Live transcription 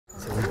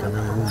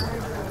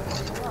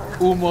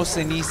Humo,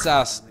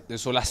 cenizas,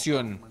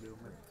 desolación.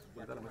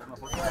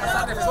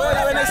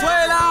 ¡Venezuela,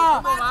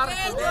 Venezuela!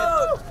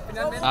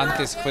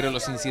 Antes fueron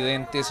los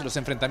incidentes, los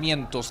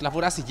enfrentamientos, las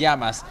voraces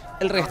llamas.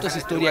 El resto es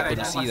historia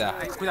conocida.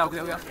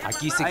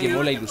 Aquí se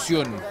quemó la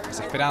ilusión, las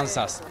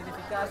esperanzas.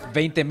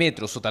 20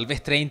 metros o tal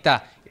vez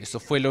 30, eso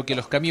fue lo que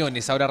los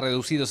camiones, ahora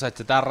reducidos a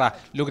chatarra,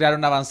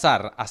 lograron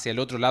avanzar hacia el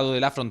otro lado de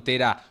la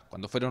frontera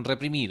cuando fueron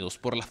reprimidos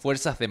por las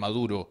fuerzas de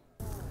Maduro.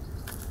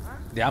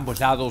 De ambos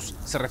lados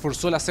se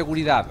reforzó la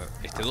seguridad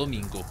este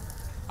domingo.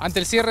 Ante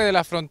el cierre de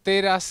las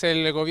fronteras,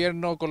 el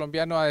gobierno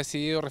colombiano ha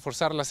decidido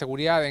reforzar la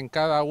seguridad en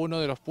cada uno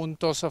de los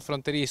puntos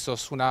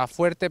fronterizos. Una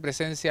fuerte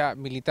presencia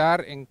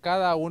militar en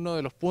cada uno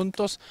de los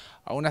puntos.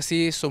 Aún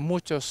así, son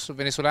muchos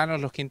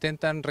venezolanos los que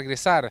intentan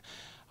regresar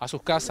a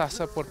sus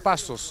casas por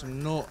pasos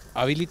no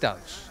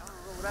habilitados.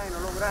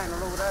 No lo grabe,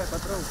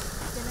 patrón.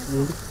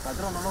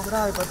 Patrón, no lo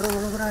grabe,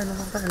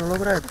 no lo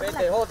grabe.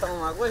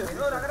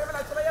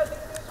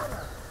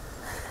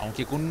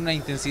 Aunque con una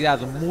intensidad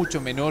mucho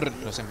menor,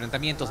 los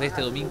enfrentamientos de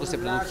este domingo se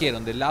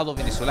produjeron del lado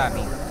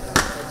venezolano.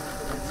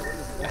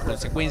 Las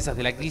consecuencias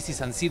de la crisis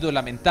han sido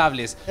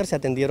lamentables. Se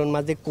atendieron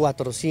más de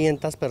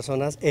 400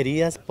 personas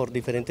heridas por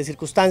diferentes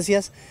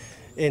circunstancias.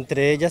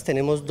 Entre ellas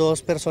tenemos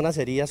 2 personas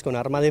heridas con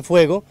arma de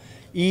fuego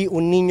y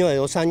un niño de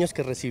 2 años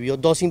que recibió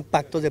 2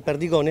 impactos de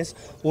perdigones,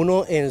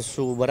 uno en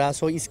su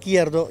brazo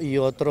izquierdo y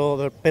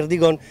otro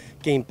perdigón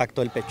que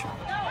impactó el pecho.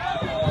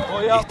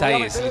 Esta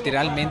es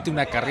literalmente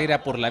una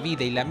carrera por la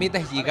vida y la meta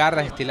es llegar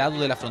a este lado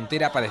de la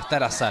frontera para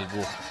estar a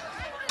salvo.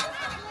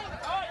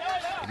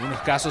 En unos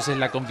casos es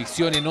la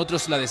convicción, en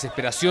otros la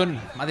desesperación.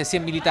 Más de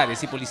 100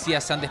 militares y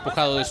policías se han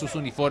despojado de sus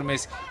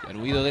uniformes y han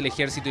huido del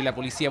ejército y la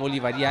policía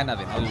bolivariana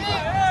de Maduro.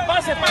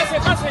 ¡Pase, pase,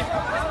 pase!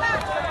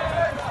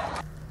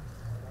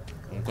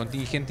 Un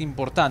contingente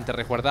importante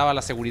resguardaba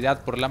la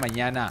seguridad por la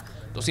mañana.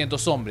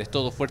 200 hombres,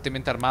 todos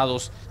fuertemente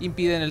armados,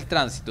 impiden el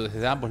tránsito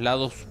desde ambos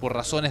lados por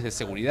razones de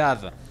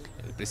seguridad.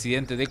 El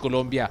presidente de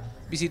Colombia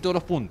visitó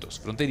los puntos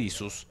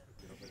fronterizos.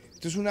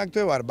 Esto es un acto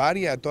de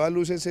barbarie, a todas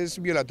luces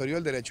es violatorio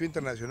del derecho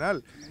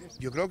internacional.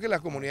 Yo creo que la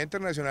comunidad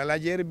internacional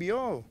ayer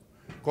vio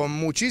con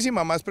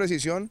muchísima más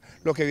precisión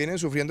lo que vienen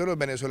sufriendo los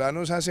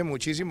venezolanos hace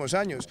muchísimos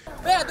años.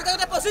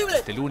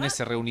 Este lunes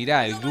se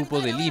reunirá el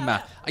Grupo de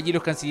Lima. Allí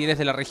los cancilleres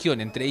de la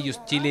región, entre ellos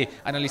Chile,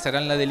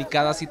 analizarán la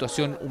delicada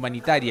situación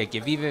humanitaria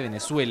que vive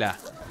Venezuela.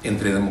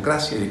 Entre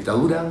democracia y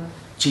dictadura,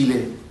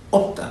 Chile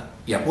opta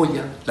y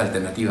apoya la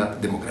alternativa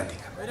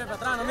democrática.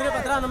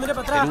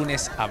 Este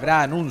lunes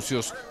habrá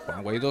anuncios.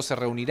 Juan Guaidó se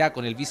reunirá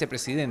con el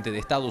vicepresidente de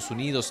Estados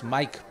Unidos,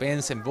 Mike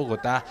Pence, en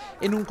Bogotá,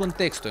 en un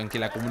contexto en que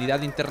la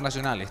comunidad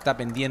internacional está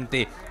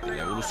pendiente de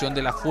la evolución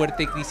de la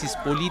fuerte crisis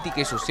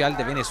política y social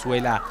de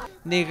Venezuela,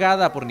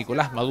 negada por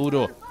Nicolás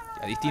Maduro.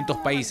 A distintos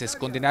países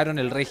condenaron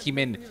el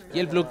régimen y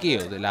el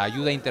bloqueo de la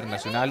ayuda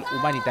internacional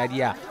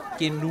humanitaria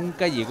que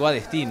nunca llegó a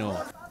destino.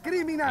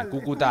 En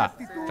Cúcuta,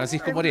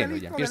 Francisco Moreno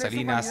y Jean-Pierre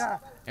Salinas,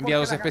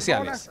 enviados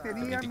especiales,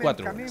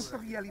 24 horas.